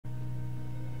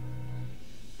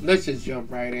let's just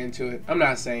jump right into it. I'm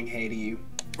not saying hey to you.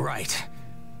 Right.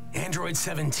 Android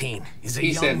 17 is a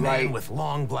He young said man right. with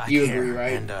long black You hair agree,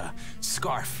 right? and a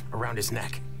scarf around his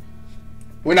neck.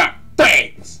 We're not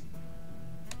friends.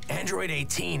 Android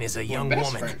 18 is a young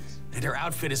best woman, friends. and her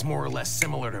outfit is more or less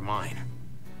similar to mine.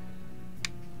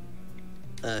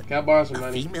 Can I borrow some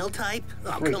money? Female type?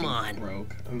 Oh, Freaking come on.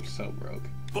 Broke. I'm so broke.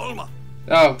 Bulma,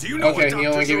 Oh, do you know okay. what You don't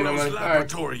want Dr. to give me no Zero's money. All right,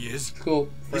 laboratory is? cool.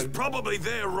 He's Friend. probably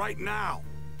there right now.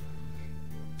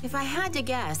 If I had to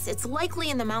guess, it's likely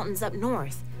in the mountains up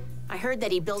north. I heard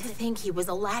that he built to think he was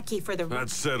a lackey for the... That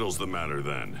settles the matter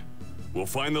then. We'll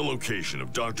find the location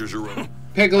of Dr. Zero.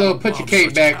 Piccolo, put your I'm cape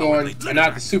such back a cowardly on, leader. and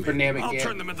not the super namek I'll yet.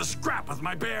 turn them into scrap with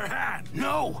my bare hand.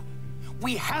 No!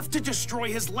 We have to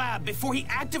destroy his lab before he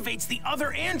activates the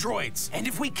other androids. And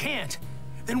if we can't,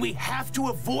 then we have to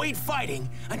avoid fighting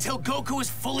until Goku is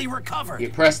fully recovered. You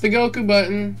press the Goku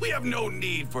button. We have no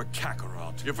need for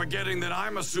Kakarot. You're forgetting that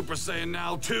I'm a Super Saiyan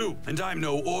now, too. And I'm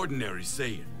no ordinary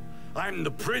Saiyan. I'm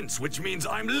the Prince, which means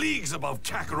I'm leagues above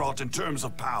Kakarot in terms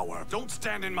of power. Don't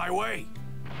stand in my way.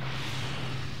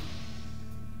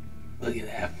 Look at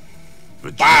that.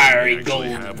 But Fiery you actually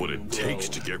golden have what it takes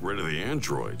to get rid of the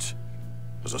androids.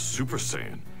 As a Super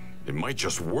Saiyan, it might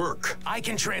just work. I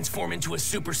can transform into a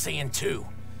Super Saiyan 2.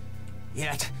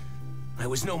 Yet, I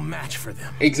was no match for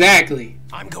them. Exactly.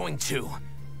 I'm going to.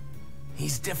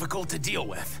 He's difficult to deal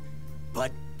with,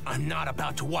 but I'm not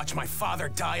about to watch my father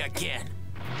die again.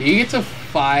 Do you get to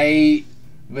fight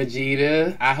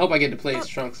Vegeta? I hope I get to play as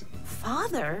Trunks.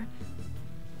 Father?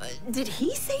 Did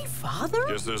he say father?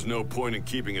 Guess there's no point in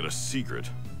keeping it a secret.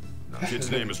 The kid's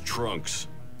name is Trunks.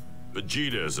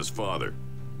 Vegeta is his father.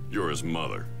 You're his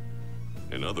mother.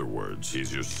 In other words,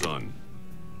 he's your son.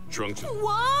 Trunks.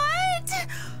 What?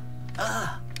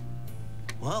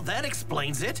 Well, that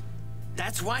explains it.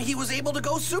 That's why he was able to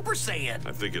go Super Saiyan.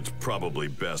 I think it's probably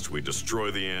best we destroy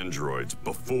the androids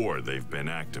before they've been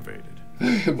activated. You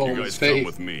Bulma's guys come face.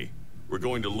 with me. We're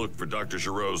going to look for Dr.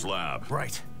 Giroux's lab.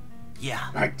 Right. Yeah.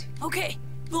 Right. Okay,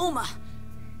 Bulma.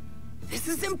 This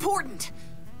is important.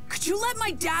 Could you let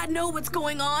my dad know what's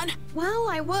going on? Well,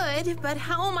 I would, but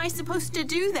how am I supposed to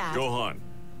do that? Gohan,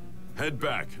 head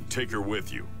back and take her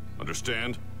with you.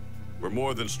 Understand? We're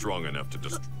more than strong enough to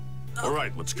destroy. All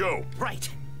right, let's go. Right.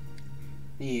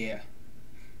 Yeah.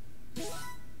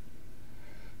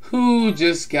 Who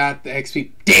just got the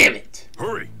XP? Damn it!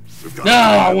 Hurry. We've got No, to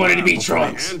find I the wanted to lab be before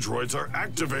Trunks. The androids are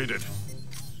activated.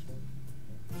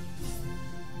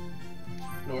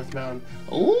 North Mountain.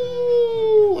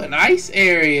 Ooh, an ice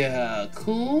area.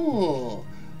 Cool.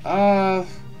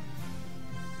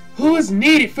 Who is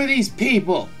needed for these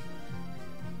people?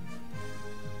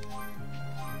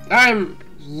 I'm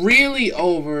really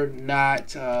over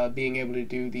not being able to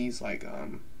do these like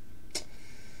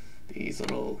these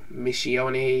little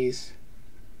missiones.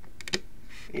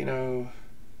 You know,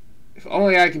 if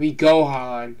only I could be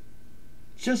Gohan.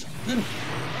 Just a little,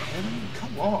 man.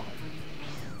 Come on.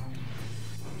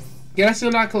 Can I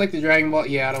still not collect the Dragon Ball?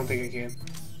 Yeah, I don't think I can.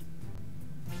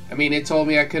 I mean, it told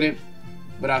me I couldn't,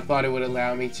 but I thought it would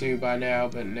allow me to by now,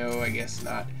 but no, I guess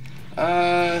not.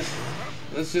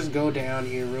 Let's just go down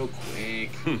here real quick.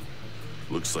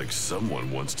 Looks like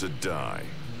someone wants to die.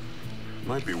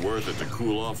 Might be worth it to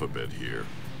cool off a bit here.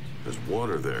 There's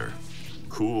water there.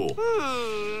 Cool.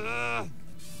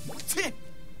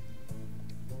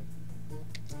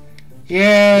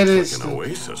 Yeah, it is. Like an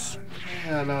oasis.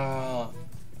 I know.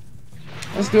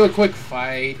 Let's do a quick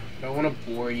fight. I don't want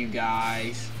to bore you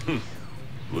guys.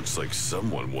 Looks like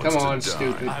someone wants Come on, to die.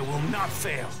 stupid. I will not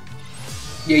fail.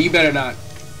 Yeah, you better not.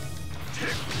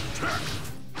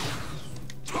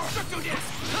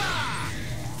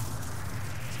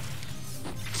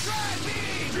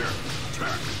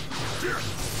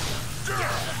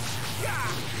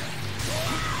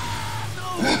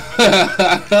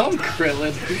 Oh,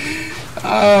 Krillin.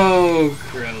 Oh,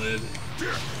 Krillin.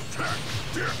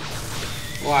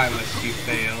 Why must you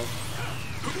fail?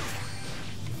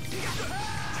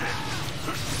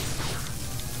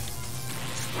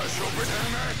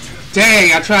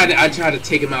 Dang, I tried to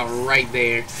take him out right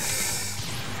there.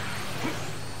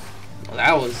 Well,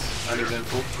 that was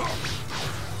uneventful.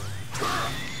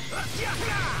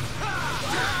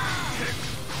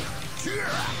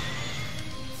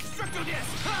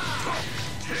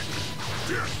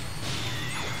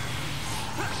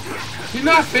 Did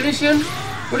not finish him?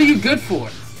 What are you good for?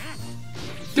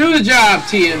 Do the job,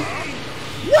 Tien.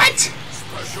 What?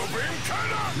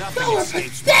 Y'all are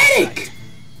pathetic!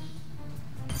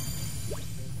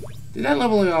 Did that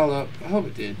level it all up? I hope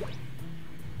it did.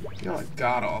 Y'all are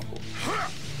god awful.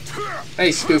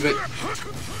 Hey, stupid.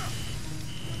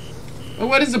 Well,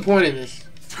 what is the point in this?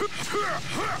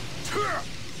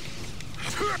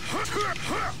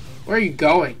 Where are you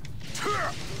going?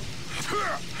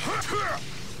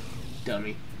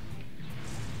 Dummy.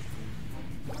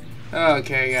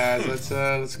 Okay, guys,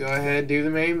 let's go ahead and do the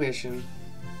main mission.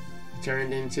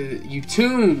 You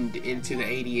tuned into the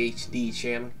ADHD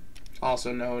channel,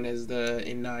 also known as the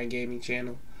N9 Gaming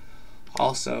channel,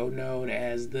 also known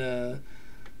as the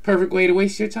perfect way to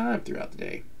waste your time throughout the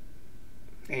day.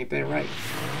 Ain't that right?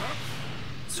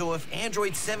 So if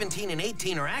Androids 17 and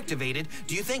 18 are activated,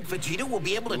 do you think Vegeta will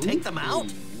be able to take them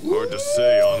out? Hard to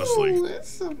say, honestly.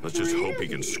 Let's just hope he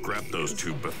can scrap those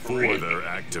two before they're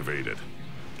activated.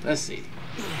 Let's see.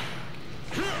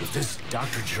 If this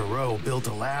Dr. Giro built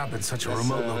a lab in such a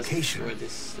remote location,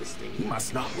 this thing. he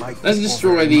must not like Let's people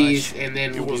destroy very these, much. and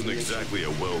then It we'll wasn't do this. exactly a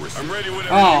well-received. I'm ready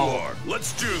whenever Oh. you are.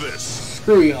 Let's do this.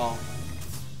 Screw y'all.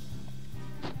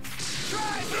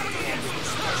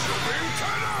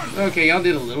 Okay, y'all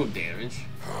did a little damage.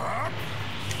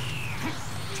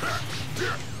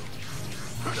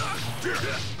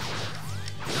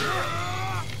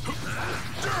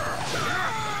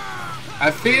 I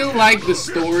feel like the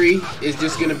story is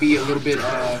just gonna be a little bit,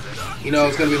 you know,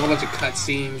 it's gonna be a whole bunch of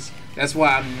cutscenes. That's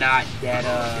why I'm not that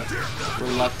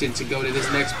reluctant to go to this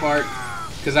next part,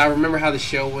 because I remember how the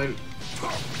show went.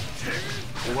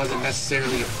 It wasn't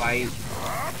necessarily a fight,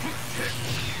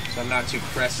 so I'm not too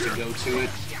pressed to go to it.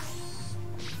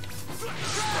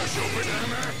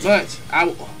 But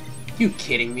you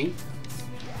kidding me?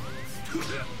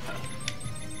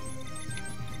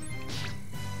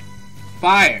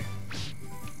 Fire!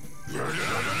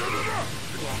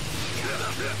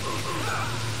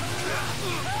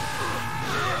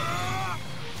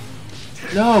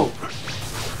 No!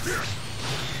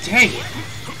 Dang it!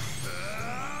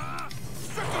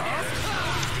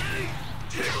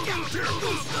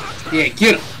 Yeah,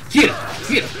 get him! Get him!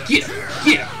 Get him! Get him!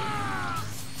 Get him!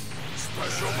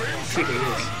 Sick of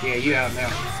this. Yeah, you out now.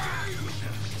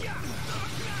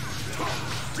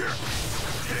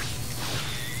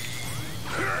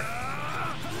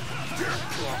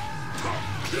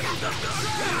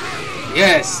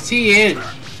 Yes, TN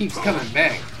keeps coming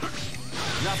back.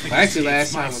 Well, actually,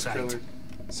 last time was Krillin,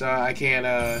 so I can't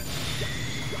act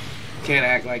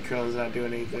like Krillin's not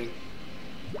doing anything.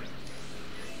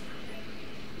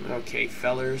 Okay,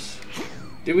 fellers.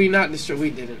 Did we not destroy? We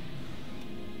didn't.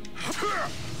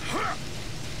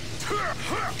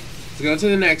 Let's go to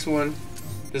the next one.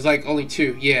 There's like only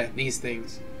two. Yeah, these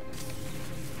things.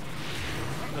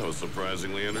 That was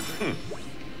surprisingly entertaining.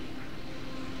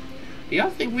 Y'all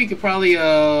think we could probably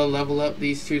level up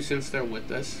these two since they're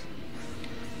with us?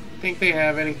 Think they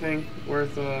have anything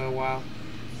worth a while?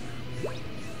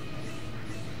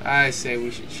 I say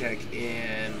we should check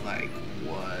in like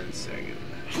 1 second.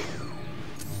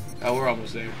 Oh, we're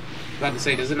almost there. About to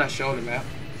say, does it not show on the map?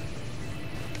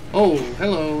 Oh,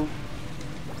 hello.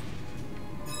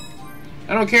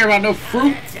 I don't care about no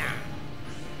fruit.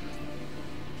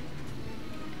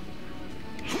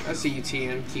 I see you,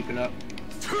 TN, keeping up.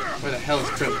 Where the hell is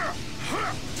Krillin?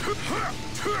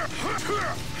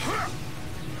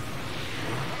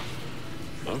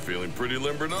 I'm feeling pretty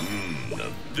limbered up. Now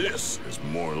this is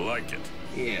more like it.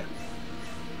 Yeah.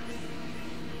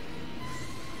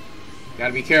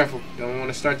 Gotta be careful. Don't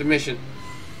want to start the mission.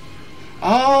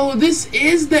 Oh, this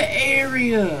is the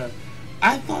area.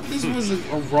 I thought this was a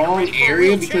wrong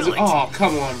area because of, oh,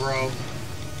 come on, bro.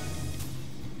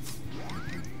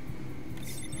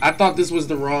 I thought this was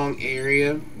the wrong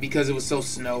area because it was so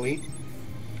snowy.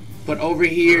 But over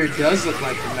here does look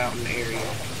like the mountain area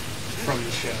from the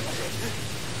show.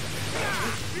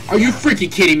 Are you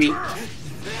freaking kidding me?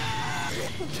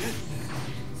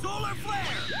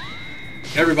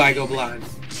 Everybody go blind.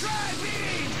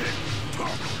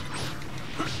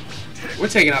 We're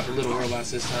taking out the little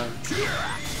robots this time.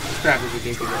 This crap is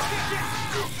ridiculous.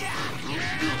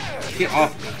 Get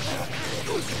off me.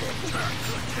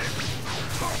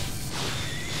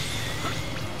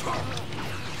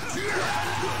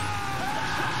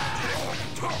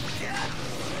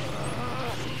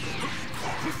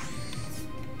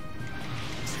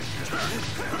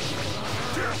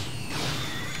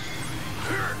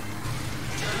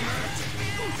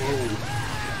 Whoa.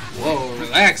 Whoa,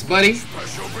 relax, buddy.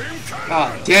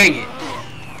 Oh, dang it.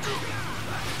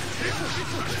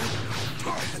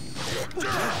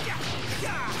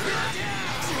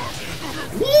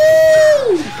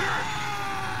 Woo!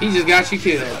 He just got you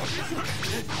killed.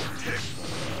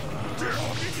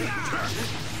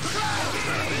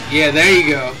 Yeah, there you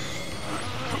go.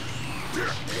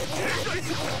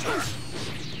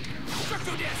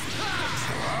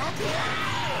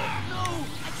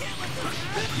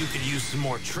 You could use some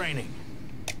more training.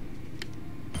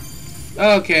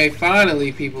 Okay,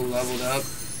 finally people leveled up.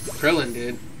 Krillin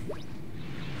did.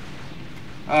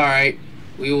 Alright,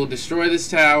 we will destroy this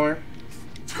tower.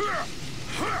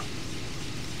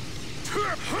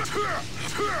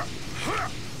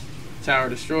 Tower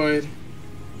destroyed.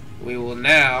 We will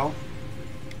now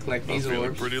collect these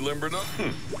orbs. Pretty limber now.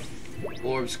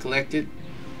 Orbs collected.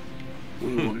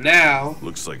 We will now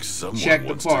Looks like someone check the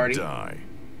wants party. to die.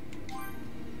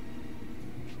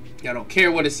 I don't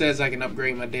care what it says, I can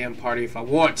upgrade my damn party if I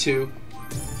want to.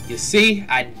 You see,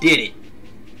 I did it.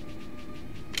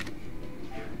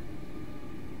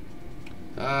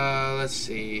 Let's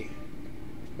see.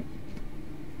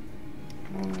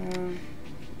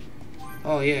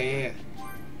 Oh, yeah.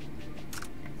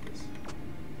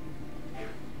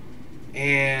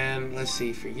 And let's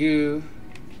see, for you.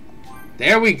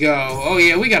 There we go. Oh,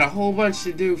 yeah, we got a whole bunch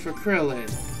to do for Krillin.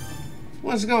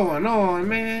 What's going on,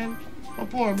 man? My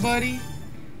poor buddy.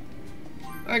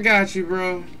 I got you,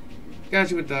 bro. Got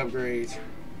you with the upgrades.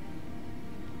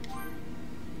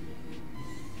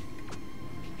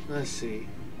 Let's see.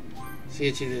 Let's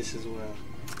get you this as well.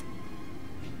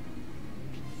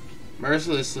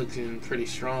 Merciless looking pretty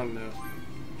strong, though.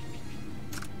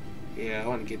 Yeah, I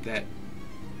want to get that.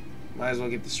 Might as well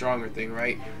get the stronger thing,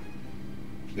 right?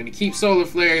 I'm gonna keep Solar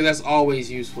Flare. That's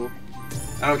always useful.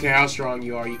 I don't care how strong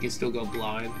you are. You can still go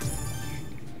blind.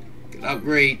 Can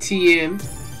upgrade TN.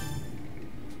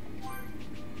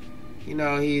 You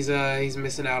know, he's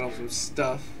missing out on some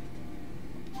stuff.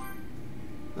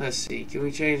 Let's see. Can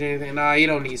we change anything? Nah, you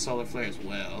don't need Solar Flare as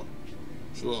well.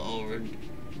 It's a little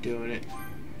overdoing it.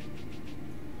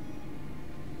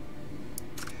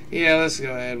 Yeah, let's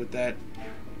go ahead with that.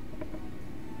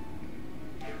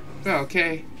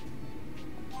 Okay.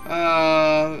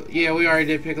 Yeah, we already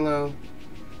did Piccolo.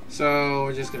 So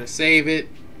we're just gonna save it.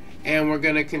 And we're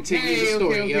gonna continue the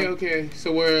story. Okay.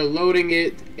 So we're loading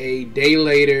it a day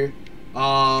later.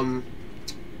 I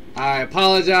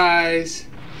apologize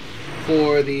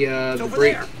for the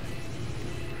break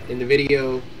in the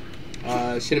video.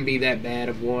 It shouldn't be that bad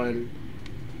of one.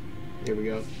 Here we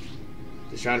go.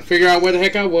 Just trying to figure out where the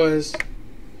heck I was.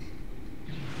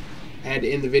 I had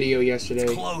to end the video yesterday.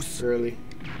 Close. Early.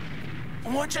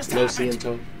 What just No happened?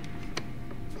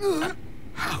 Ciento.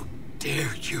 How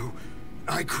dare you?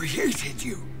 I created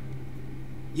you.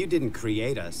 You didn't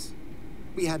create us.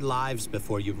 We had lives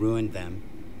before you ruined them.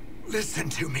 Listen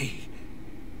to me.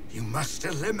 You must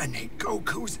eliminate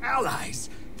Goku's allies.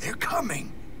 They're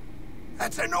coming.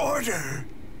 That's an order.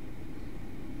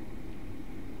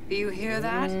 Do you hear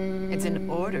that? It's an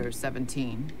order,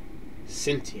 17.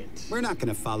 Sentient. We're not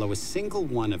gonna follow a single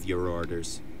one of your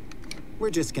orders. We're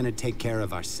just gonna take care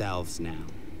of ourselves now.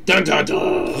 Dun dun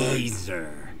dun!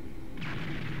 Geezer.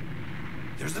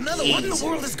 There's another one. What in the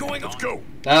world is going on? Let's go.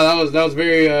 That was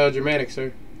very dramatic,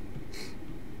 sir.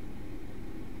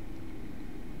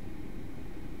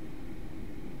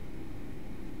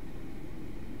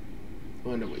 I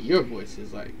wonder what your voice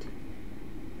is like.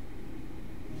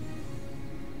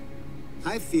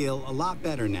 I feel a lot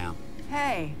better now.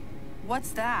 Hey,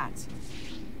 what's that?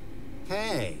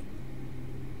 Hey.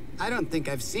 I don't think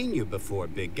I've seen you before,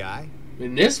 big guy.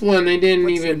 In this one, they didn't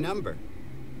What's even. your number?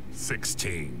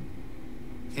 16.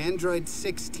 Android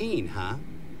 16, huh?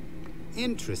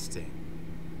 Interesting.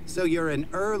 So you're an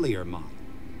earlier model.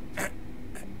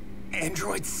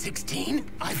 Android 16?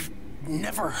 I've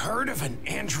never heard of an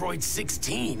Android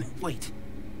 16. Wait.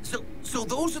 So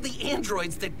those are the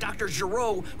androids that Dr.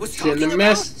 Giro was Shouldn't talking have about?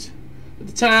 messed at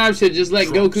the time. Should just let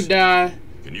Trunks, Goku die.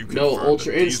 Can you No confirm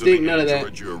Ultra that these are Instinct, the none of that.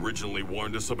 androids you originally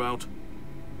warned us about?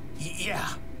 Yeah,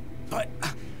 but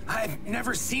I've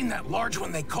never seen that large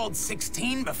one they called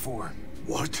 16 before.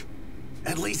 What?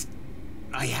 At least,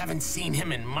 I haven't seen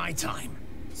him in my time.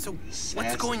 So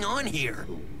what's going on here?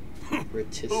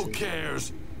 Who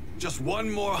cares? Just one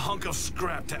more hunk of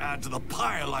scrap to add to the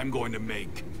pile I'm going to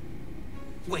make.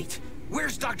 Wait,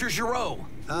 where's Dr. Giro?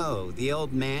 Oh, the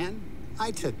old man?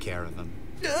 I took care of him.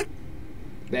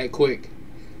 That quick.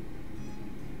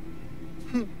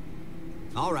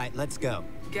 All right, let's go.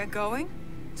 Get going?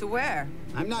 To where?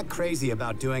 I'm not crazy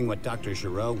about doing what Dr.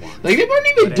 Giro wants. Like, they weren't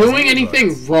even But as doing anything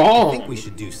androids, I wrong. think we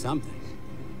should do something.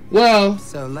 Well,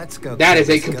 So let's go. that is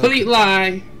a Let's go. complete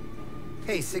lie.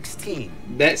 Hey, 16.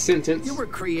 That sentence. You were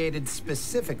created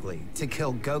specifically to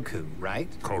kill Goku, right?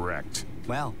 Correct.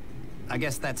 Well, I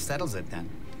guess that settles it then.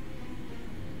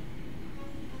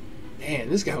 Man,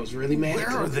 this guy was really mad. Where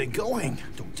are they going?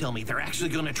 Don't tell me they're actually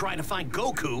going to try to find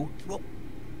Goku. Well,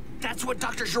 that's what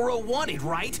Dr. Giro wanted,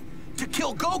 right? To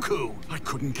kill Goku. I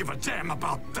couldn't give a damn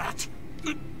about that.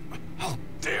 How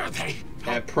dare they?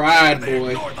 That pride, They boy.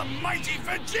 ignore the mighty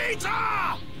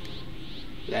Vegeta!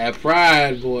 That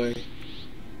pride, boy.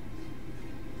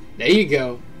 There you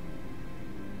go.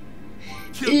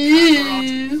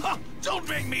 Ew. Don't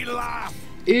make me laugh.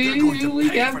 Ew, we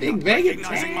got Big Bang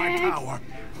attack.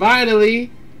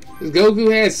 Finally, this Goku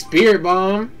has Spirit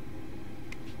Bomb.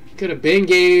 Could have been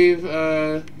gave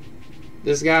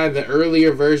this guy the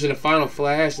earlier version of Final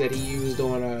Flash that he used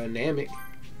on Namek.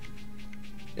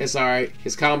 It's alright.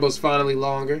 His combo's finally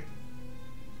longer.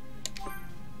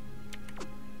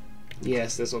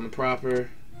 Yes, that's on the proper.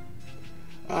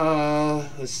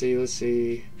 Let's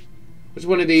see. Which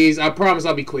one of these? I promise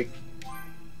I'll be quick.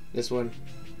 This one.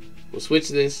 We'll switch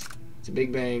this to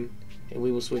Big Bang, and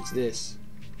we will switch this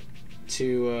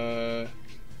to, I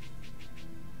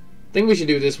think we should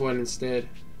do this one instead.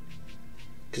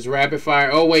 Because Rapid Fire...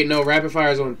 Oh, wait, no. Rapid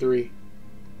Fire is on 3.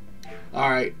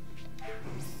 Alright.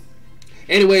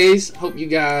 Anyways, hope you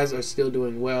guys are still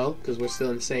doing well, because we're still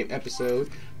in the same episode.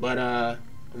 But,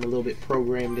 I'm a little bit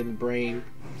programmed in the brain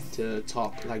to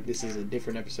talk like this is a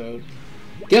different episode.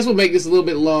 Guess we'll make this a little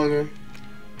bit longer,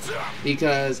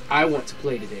 because I want to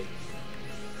play today.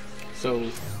 So,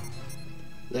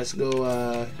 let's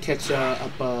go, catch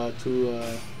up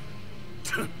to,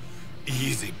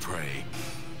 Easy prey.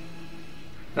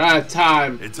 I don't have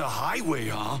time. It's a highway,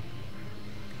 huh?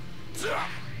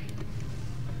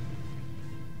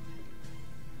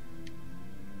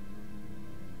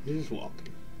 Just walking.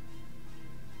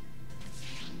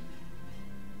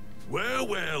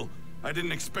 Well, I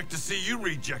didn't expect to see you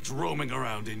rejects roaming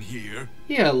around in here.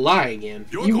 Yeah, lie again.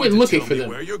 You're You went looking tell for me them.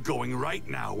 where you're going right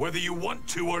now, whether you want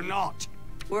to or not.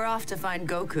 We're off to find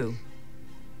Goku.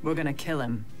 We're gonna kill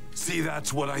him. See,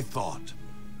 that's what I thought.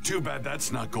 Too bad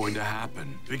that's not going to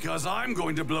happen, because I'm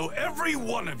going to blow every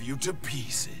one of you to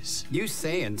pieces. You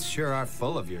Saiyans sure are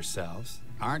full of yourselves,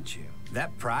 aren't you?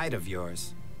 That pride of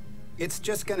yours. It's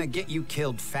just gonna get you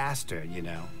killed faster, you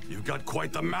know. You've got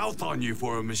quite the mouth on you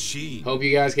for a machine. Hope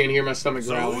you guys can't hear my stomach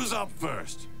So growling. who's up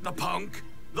first? The punk?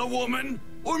 The woman?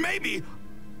 Or maybe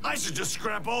I should just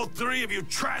scrap all 3 of you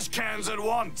trash cans at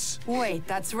once. Wait,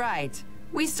 that's right.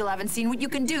 We still haven't seen what you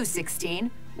can do, 16.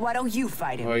 Why don't you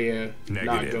fight him? Oh yeah, not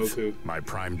Negative. Goku. My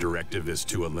prime directive is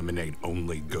to eliminate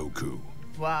only Goku.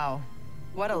 Wow,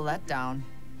 what a letdown.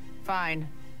 Fine,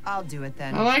 I'll do it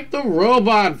then. I like the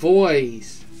robot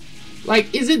voice.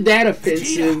 Like, is it that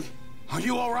offensive Vegeta, are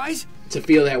you alright? to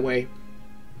feel that way?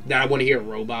 That I want to hear a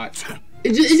robot.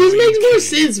 It just makes more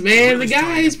sense, man. The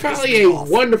guy is probably a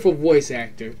wonderful voice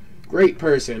actor. Great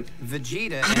person.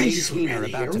 Vegeta I and just 18 want are to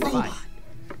hear about a to robot. fight.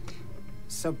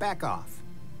 So back off.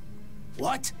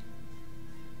 What?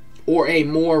 Or a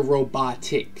more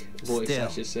robotic voice, I Still.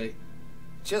 should say.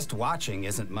 Just watching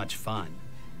isn't much fun.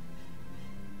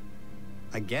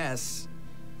 I guess.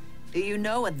 Do you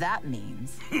know what that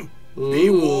means? Be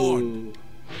warned.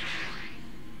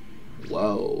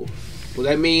 Whoa. Will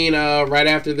that mean right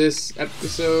after this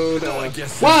episode? I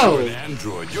guess since Whoa! you're an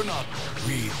android, you're not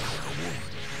really a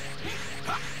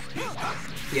woman.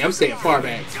 Yeah, I'm staying far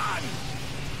back.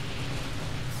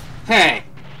 Hey!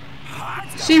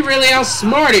 She really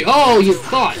outsmarted. Oh, you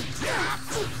thought.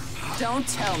 Don't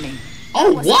tell me.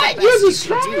 Oh, Wasn't what? the Yours best is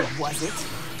you could stronger? do, was it?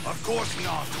 Of course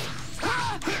not.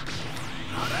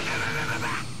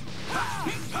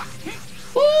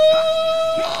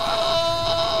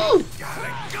 Ooh!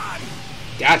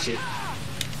 Gotcha.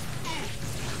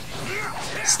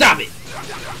 Stop it.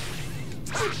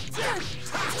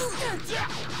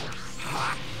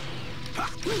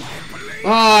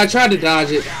 Oh, I tried to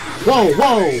dodge it. Whoa,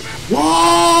 whoa,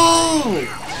 whoa!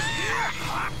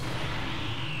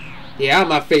 Yeah, out of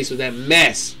my face with that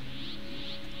mess.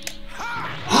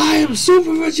 I am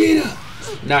Super Vegeta.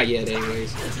 Not yet,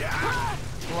 anyways.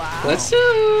 Wow. Let's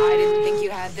I didn't think you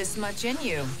had this much in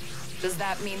you. Does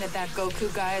that mean that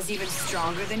Goku guy is even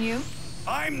stronger than you?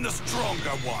 I'm the stronger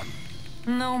one.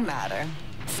 No matter.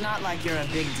 It's not like you're a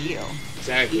big deal.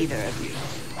 Exactly. Either of you.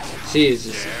 She is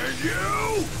just. Dare you?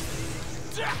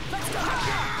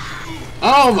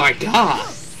 Oh my god!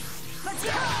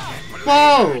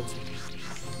 Whoa!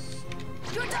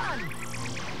 You're done.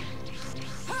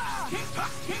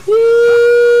 Woo!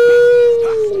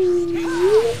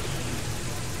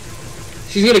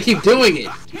 She's gonna keep doing it.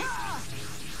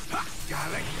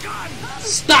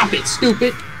 Stop it,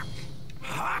 stupid!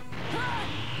 Out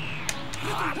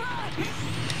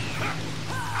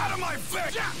of my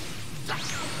face!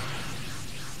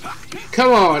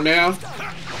 Come on now.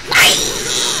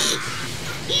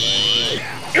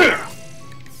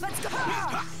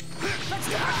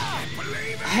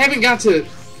 I haven't got to.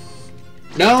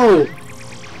 No.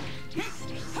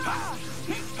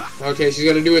 Okay, she's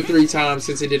gonna do it 3 times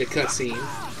since it did a cutscene.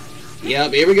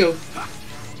 Yep, here we go.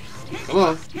 Come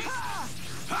on.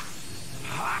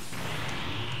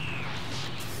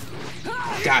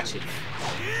 Gotcha.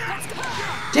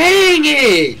 Dang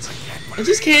it! I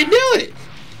just can't do it.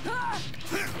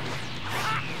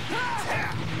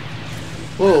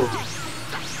 Whoa.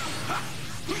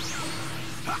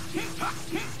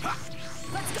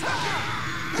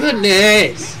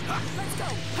 Goodness.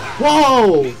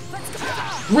 Whoa.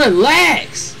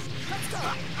 Relax.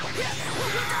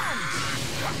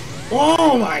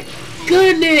 Oh my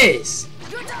goodness.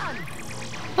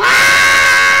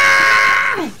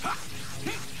 Ah!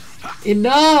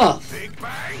 Enough.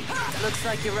 Looks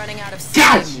like you're running out of steam.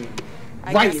 Gotcha.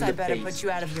 I Right guess in I the better face. put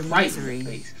you out of your Right in the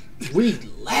misery. face.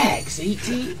 Relax,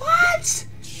 E.T. What?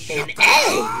 An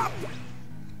A?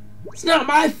 It's not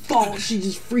my fault she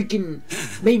just freaking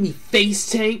made me face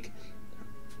tank.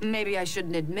 Maybe I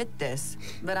shouldn't admit this,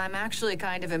 but I'm actually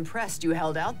kind of impressed you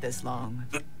held out this long.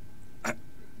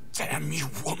 Damn you,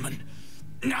 woman.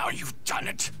 Now you've done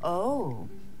it. Oh.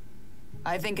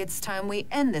 I think it's time we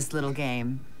end this little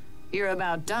game. You're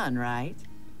about done, right?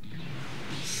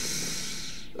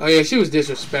 Oh yeah, she was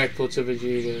disrespectful to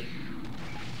Vegeta.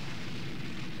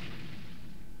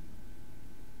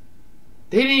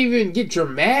 They didn't even get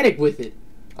dramatic with it.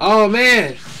 Oh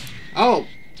man. Oh.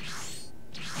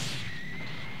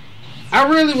 I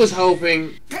really was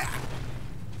hoping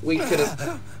we could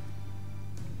have.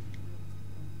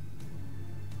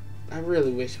 I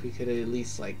really wish we could have at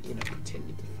least, like, you know,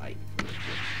 continued to fight.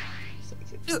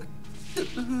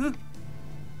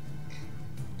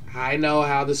 I know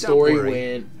how the story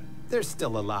went. They're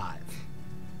still alive.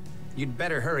 You'd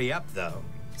better hurry up, though.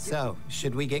 So,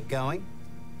 should we get going?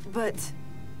 But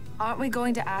aren't we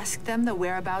going to ask them the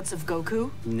whereabouts of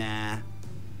Goku? Nah.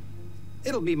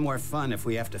 It'll be more fun if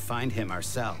we have to find him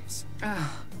ourselves. Ugh.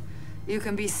 You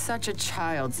can be such a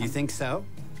child. You think so?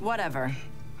 Whatever.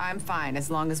 I'm fine as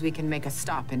long as we can make a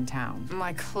stop in town.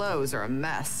 My clothes are a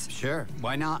mess. Sure,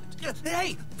 why not?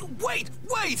 Hey, wait!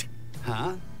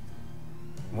 Huh?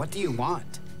 What do you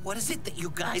want? What is it that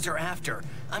you guys are after?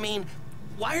 I mean,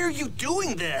 why are you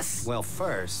doing this? Well,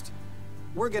 first,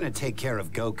 we're gonna take care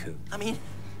of Goku. I mean,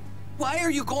 why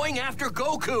are you going after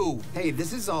Goku? Hey,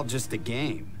 this is all just a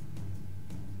game.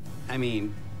 I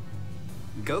mean,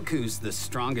 Goku's the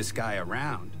strongest guy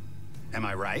around. Am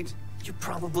I right? You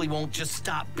probably won't just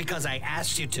stop because I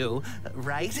asked you to,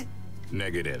 right?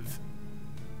 Negative.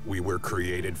 We were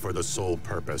created for the sole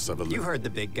purpose of You heard the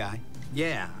big guy.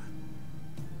 Yeah.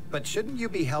 But shouldn't you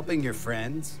be helping your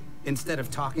friends instead of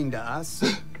talking to us?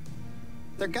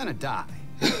 They're gonna die.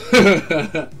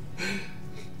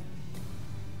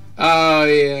 Oh,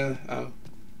 yeah.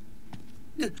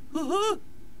 Oh.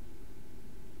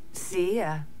 See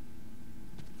ya.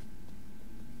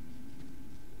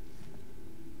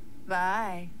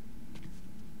 Bye.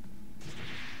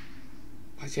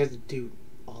 Why'd she have to do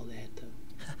all that,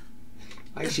 though?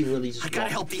 Why she really just I gotta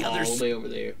help the others. all the way over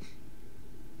there?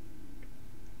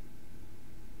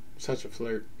 Such a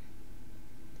flirt.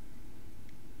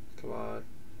 Come on.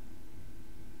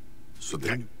 So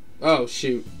then, Oh,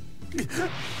 shoot.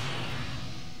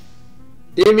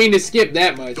 Didn't mean to skip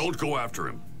that much. Don't go after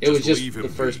him. It was just leave him the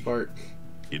first be. part.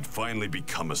 He'd finally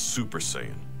become a Super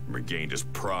Saiyan, regained his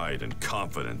pride and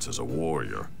confidence as a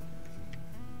warrior.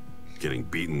 Getting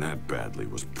beaten that badly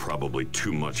was probably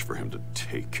too much for him to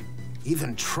take.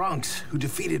 Even Trunks, who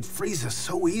defeated Frieza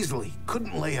so easily,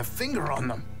 couldn't lay a finger on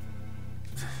them.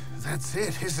 That's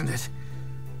it, isn't it?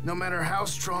 No matter how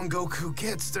strong Goku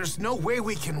gets, there's no way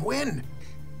we can win.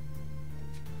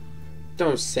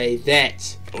 Don't say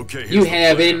that. Okay, You here's the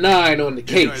have a plan. 9 on the You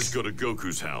case. guys go to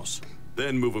Goku's house.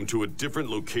 Then move him to a different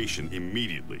location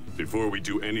immediately. Before we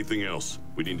do anything else,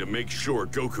 we need to make sure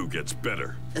Goku gets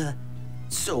better.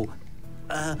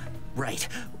 Right.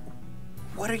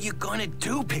 What are you gonna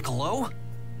do, Piccolo?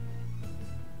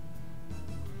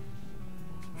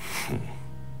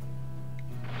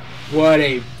 What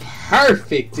a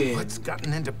perfect end. What's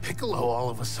gotten into Piccolo all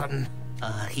of a sudden?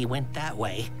 He went that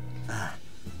way.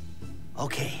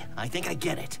 Okay, I think I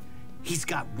get it. He's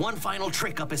got one final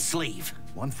trick up his sleeve.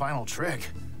 One final trick?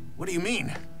 What do you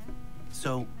mean?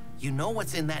 So, you know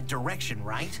what's in that direction,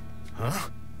 right? Huh?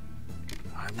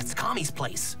 That's Kami's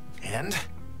place. And?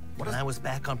 When I was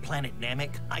back on planet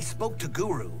Namek, I spoke to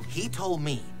Guru. He told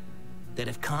me that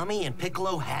if Kami and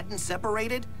Piccolo hadn't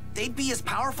separated, they'd be as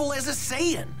powerful as a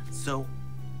Saiyan. So,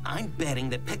 I'm betting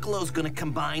that Piccolo's gonna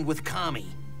combine with Kami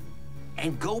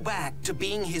and go back to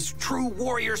being his true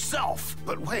warrior self.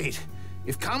 But wait,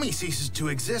 if Kami ceases to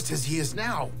exist as he is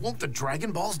now, won't the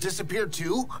Dragon Balls disappear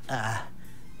too?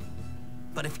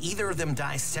 But if either of them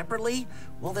dies separately,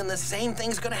 well then the same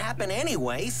thing's gonna happen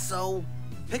anyway, so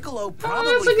Piccolo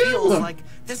probably that's a good feels one. like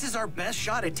this is our best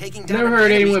shot at taking down Never an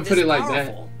heard enemy anyone put this it like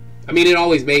powerful. I mean, it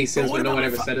always made sense, But what but no one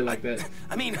about ever said it like that.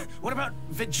 I mean, what about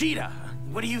Vegeta?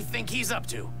 What do you think he's up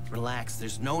to? Relax,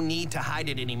 there's no need to hide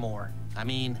it anymore. I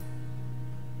mean,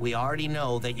 we already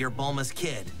know that you're Bulma's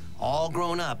kid, all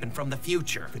grown up and from the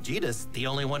future. Vegeta's the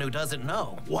only one who doesn't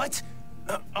know. What?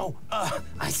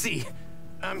 I see.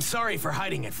 I'm sorry for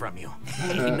hiding it from you.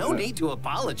 Hey, no need to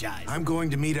apologize. I'm going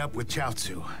to meet up with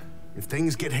Chaozu. If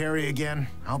things get hairy again,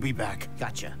 I'll be back.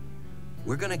 Gotcha.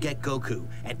 We're gonna get Goku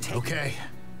and take... Okay.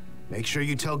 Make sure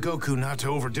you tell Goku not to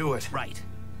overdo it. Right.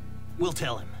 We'll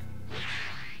tell him.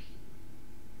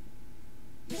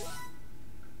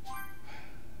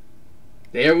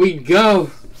 There we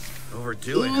go.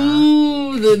 Overdo it, huh?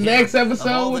 Ooh, the Yeah, next of all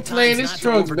episode the we're playing times is not to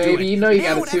Trunks, overdo baby. it. You know you Now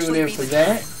gotta would tune actually in be for the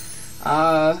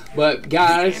that. But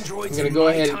guys, I'm androids gonna in go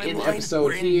my ahead and end the timeline episode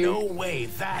were in here. no way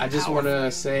that I just powerful. want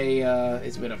to say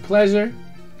it's been a pleasure.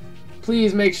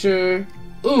 Please make sure...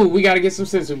 Ooh, we got to get some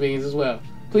sensu beans as well.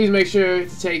 Please make sure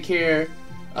to take care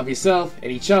of yourself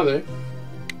and each other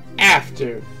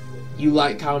after you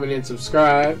like, comment, and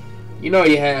subscribe. You know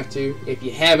you have to. If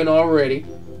you haven't already,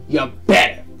 you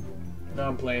better. No,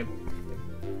 I'm playing.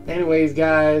 Anyways,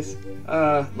 guys,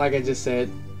 like I just said,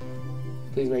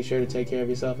 please make sure to take care of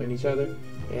yourself and each other.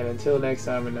 And until next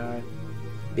time, and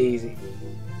be easy.